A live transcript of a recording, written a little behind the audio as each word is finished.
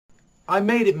I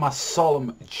made it my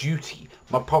solemn duty,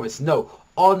 my promise, no,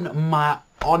 on my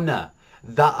honor,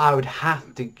 that I would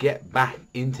have to get back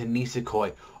into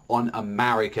Nisekoi on a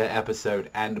Marika episode,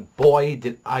 and boy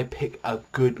did I pick a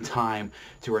good time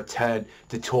to return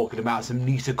to talking about some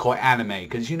Nisekoi anime,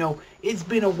 because you know, it's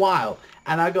been a while,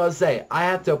 and I gotta say, I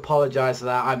have to apologize for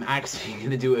that. I'm actually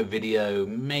gonna do a video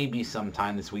maybe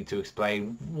sometime this week to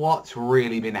explain what's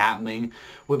really been happening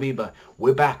with me, but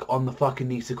we're back on the fucking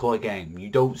Nisekoi game. You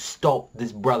don't stop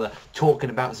this brother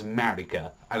talking about some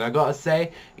Marika. And I gotta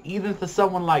say, even for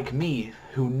someone like me,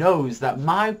 who knows that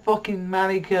my fucking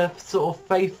Marika sort of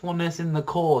faithfulness in the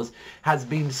cause has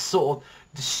been sort of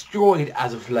destroyed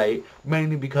as of late,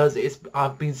 mainly because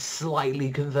I've been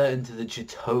slightly converted to the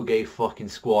Chitoge fucking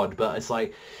squad, but it's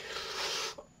like,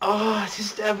 oh, it's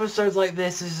just episodes like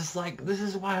this is just like, this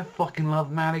is why I fucking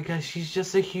love Marika. She's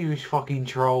just a huge fucking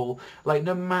troll. Like,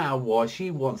 no matter what,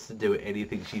 she wants to do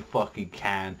anything she fucking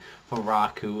can for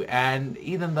Raku, and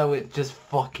even though it just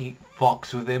fucking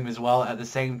fucks with him as well at the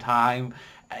same time,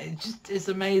 it's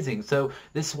amazing. So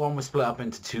this one was split up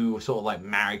into two sort of like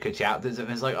Marika chapters, and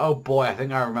it's like, oh boy, I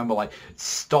think I remember like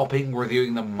stopping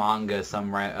reviewing the manga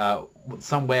somewhere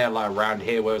like around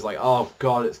here, where it was like, oh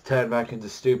god, it's turned back into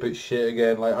stupid shit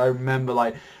again. Like, I remember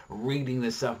like reading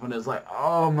this stuff and it's like,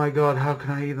 oh my god, how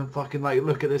can I even fucking like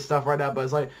look at this stuff right now? But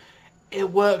it's like, it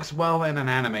works well in an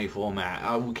anime format.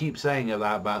 I will keep saying that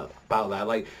about that.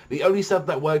 Like, the only stuff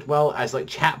that worked well as like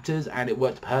chapters, and it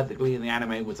worked perfectly in the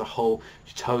anime, was the whole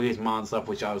Chitoge's man stuff,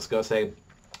 which I was gonna say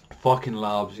fucking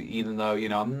loves, even though, you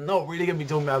know, I'm not really gonna be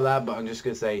talking about that, but I'm just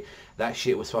gonna say that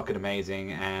shit was fucking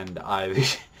amazing, and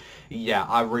yeah,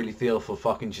 I really feel for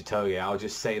fucking Chitoge. I'll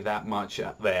just say that much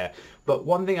there. But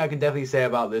one thing I can definitely say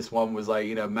about this one was, like,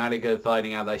 you know, Marika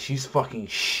finding out that she's fucking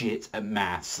shit at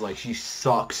maths. Like, she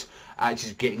sucks at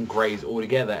just getting grades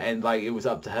altogether. And, like, it was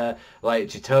up to her, like,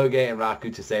 Chitoge and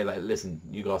Raku to say, like, listen,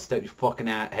 you gotta step your fucking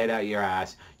head out your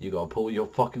ass. You gotta pull your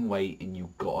fucking weight, and you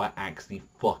gotta actually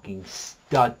fucking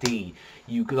study.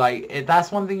 You, like,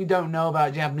 that's one thing you don't know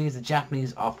about Japanese. The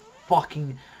Japanese are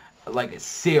fucking, like,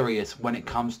 serious when it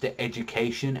comes to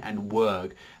education and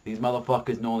work. These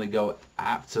motherfuckers normally go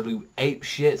absolute ape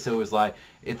shit. So it was like,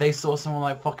 if they saw someone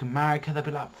like fucking Marika, they'd be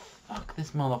like, fuck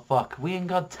this motherfucker, we ain't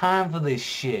got time for this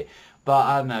shit. But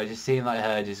I don't know, just seeing like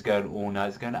her just going all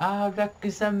night, going, ah,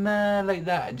 Raku-sama, like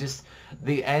that. Just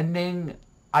the ending,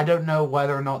 I don't know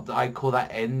whether or not I call that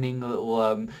ending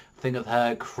little thing of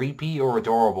her creepy or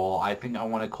adorable. I think I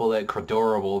want to call it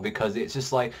credorable, because it's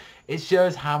just like, it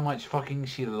shows how much fucking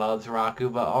she loves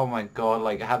Raku, but oh my god,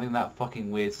 like having that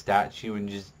fucking weird statue and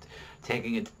just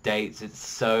taking it to dates, it's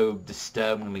so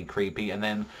disturbingly creepy. And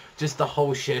then just the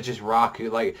whole shit, just Raku,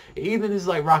 like, even is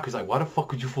like, Raku's like, why the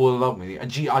fuck would you fall in love with me?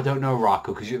 And gee, I don't know, Raku,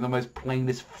 because you're the most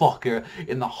plainest fucker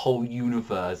in the whole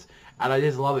universe. And I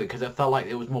just love it, because it felt like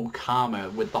it was more calmer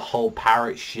with the whole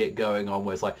parrot shit going on,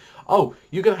 where it's like, oh,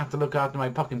 you're gonna have to look after my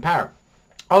fucking parrot.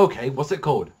 Okay, what's it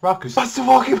called? Raku. What's the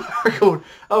fucking parrot called?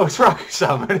 Oh, it's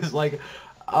Raku-sama. And it's like,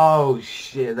 oh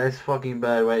shit, this fucking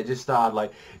bird, where it just started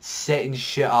like setting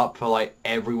shit up for like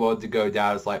everyone to go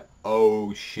down. It's like,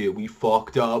 oh shit, we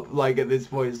fucked up. Like, at this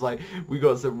point, it's like, we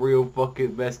got some real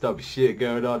fucking messed up shit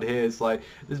going on here. It's like,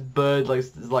 this bird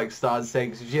like started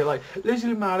saying some shit. Like,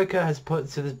 literally Marika has put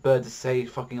to this bird to say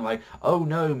fucking like, oh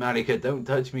no, Marika, don't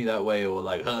touch me that way, or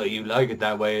like, oh, you like it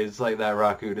that way. It's like that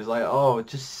raccoon. It's like, oh,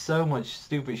 just so much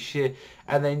stupid shit.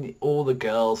 And then all the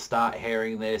girls start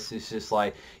hearing this. It's just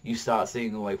like, you start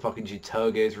seeing like fucking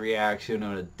Chitoge's reaction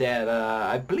on a dead.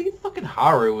 I believe fucking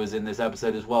Haru was in this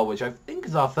episode as well, which I think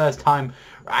is our first time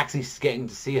actually getting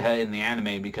to see her in the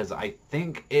anime, because I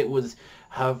think it was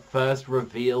her first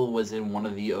reveal was in one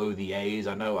of the OVAs.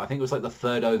 I think it was like the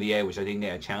third OVA, which I didn't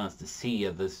get a chance to see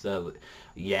of this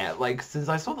yet. Like, since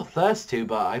I saw the first two,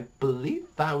 but I believe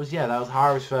that was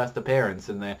Haru's first appearance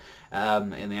in the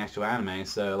actual anime.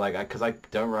 So like, because I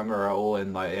don't remember her at all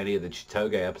in like any of the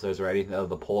Chitoge episodes or anything of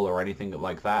the Paul or anything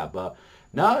like that. But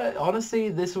no, honestly,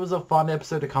 this was a fun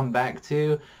episode to come back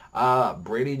to.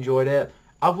 Really enjoyed it.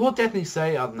 I will definitely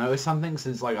say I've noticed something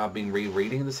since like I've been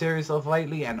rereading the series of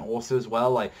lately, and also as well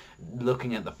like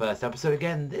looking at the first episode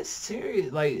again. This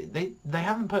series, like they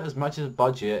haven't put as much as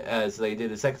budget as they did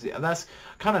the second season. And that's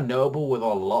kind of notable with a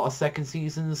lot of second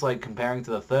seasons, like comparing to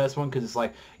the first one, because it's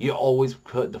like you always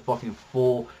put the fucking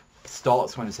full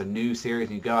starts when it's a new series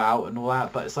and you go out and all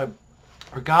that. But it's like,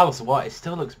 regardless of what, it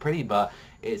still looks pretty, but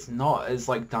it's not as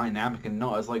like dynamic and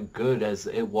not as like good as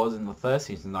it was in the first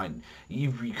season. Like,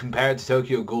 you compare it to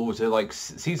Tokyo Ghoul, so like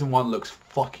season 1 looks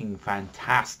fucking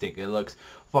fantastic. It looks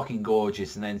fucking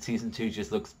gorgeous, and then season 2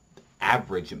 just looks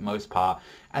average at most part.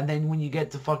 And then when you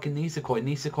get to fucking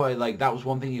Nisekoi, like, that was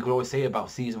one thing you could always say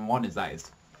about season 1 is that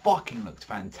it's fucking looked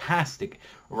fantastic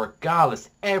regardless,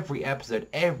 every episode,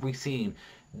 every scene.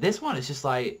 This one is just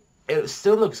like, it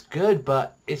still looks good,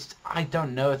 but it's, I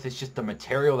don't know if it's just the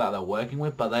material that they're working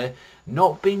with, but they're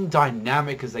not being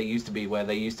dynamic as they used to be, where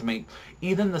they used to make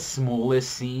even the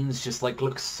smallest scenes just like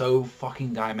look so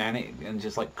fucking dynamic and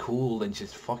just like cool and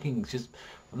just fucking just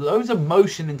loads of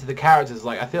motion into the characters.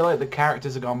 Like, I feel like the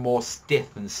characters have gone more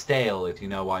stiff and stale, if you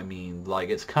know what I mean. Like,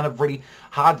 it's kind of really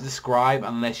hard to describe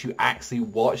unless you actually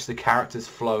watch the characters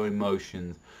flow in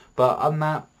motions. But other than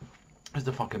that, it's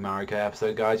the fucking Marika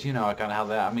episode, guys. You know I kind of have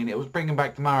that. I mean, it was bringing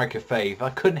back the Marika faith. I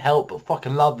couldn't help but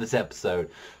fucking love this episode.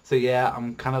 So yeah,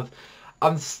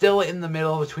 I'm still in the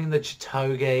middle between the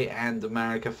Chitoge and the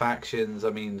Marika factions. I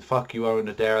mean, fuck you, Owen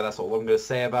Adara. That's all I'm going to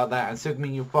say about that. And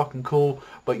Sugmin, you're fucking cool,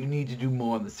 but you need to do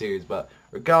more in the series. But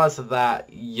regardless of that,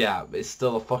 yeah, it's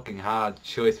still a fucking hard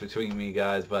choice between me,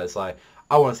 guys. But it's like,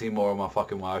 I want to see more of my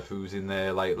fucking waifus in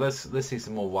there. Like, let's see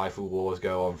some more waifu wars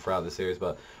go on throughout the series.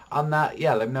 But on that,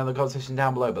 yeah, let me know in the comment section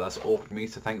down below. But that's all from me.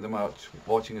 So thank you very much for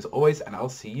watching as always, and I'll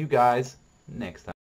see you guys next time.